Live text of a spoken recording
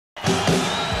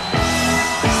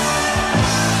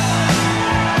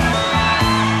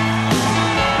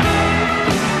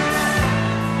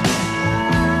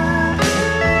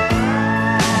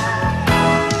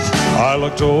I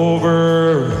looked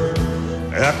over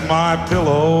at my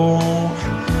pillow,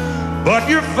 but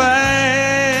your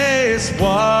face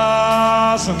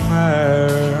wasn't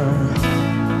there.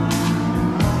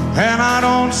 And I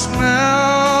don't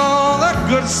smell that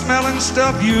good smelling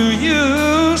stuff you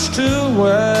used to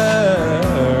wear.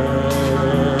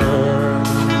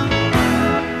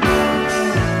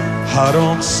 I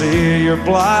don't see your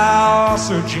blouse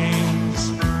or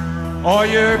jeans, or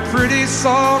your pretty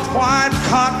soft white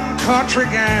cotton country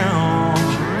gown.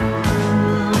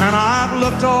 And I've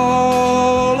looked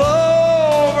all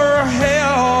over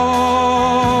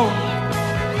hell,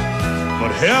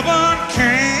 but heaven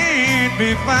can't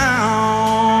be found.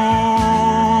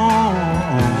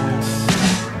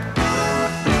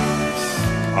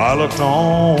 I looked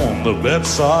on the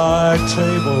bedside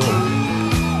table,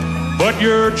 but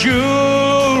your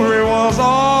jewelry was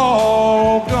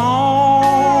all gone.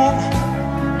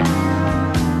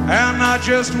 And I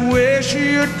just wish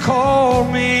you'd call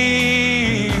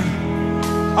me.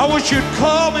 I wish you'd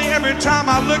call me every time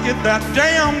I look at that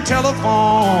damn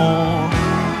telephone.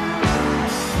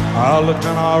 I looked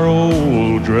in our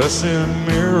old dressing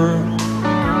mirror,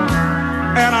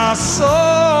 and I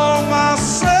saw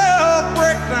myself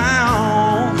break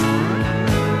down.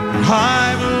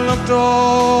 I've looked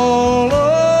all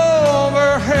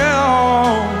over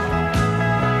hell,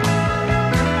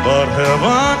 but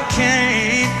heaven can't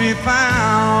be found.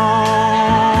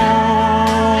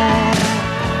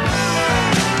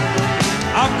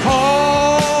 I've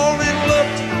called and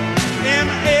looked in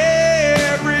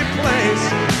every place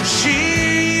she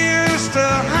used to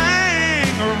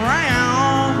hang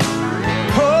around.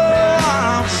 Oh,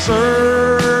 I've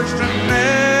searched in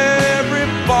every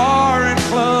bar and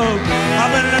club.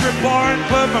 I've been in every bar and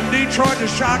club from Detroit to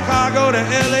Chicago to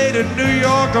LA to New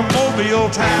York to Mobile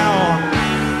town.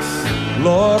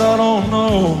 Lord, I don't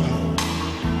know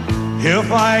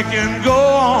if I can go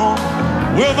on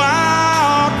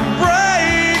without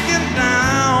breaking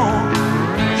down.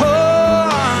 Oh,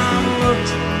 I've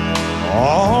looked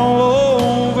all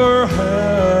over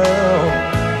hell,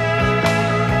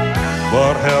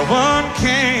 but heaven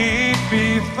can't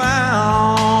be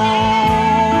found.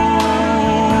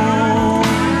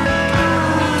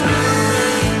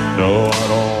 No, I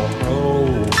don't know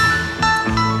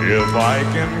if I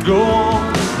can go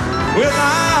on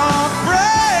without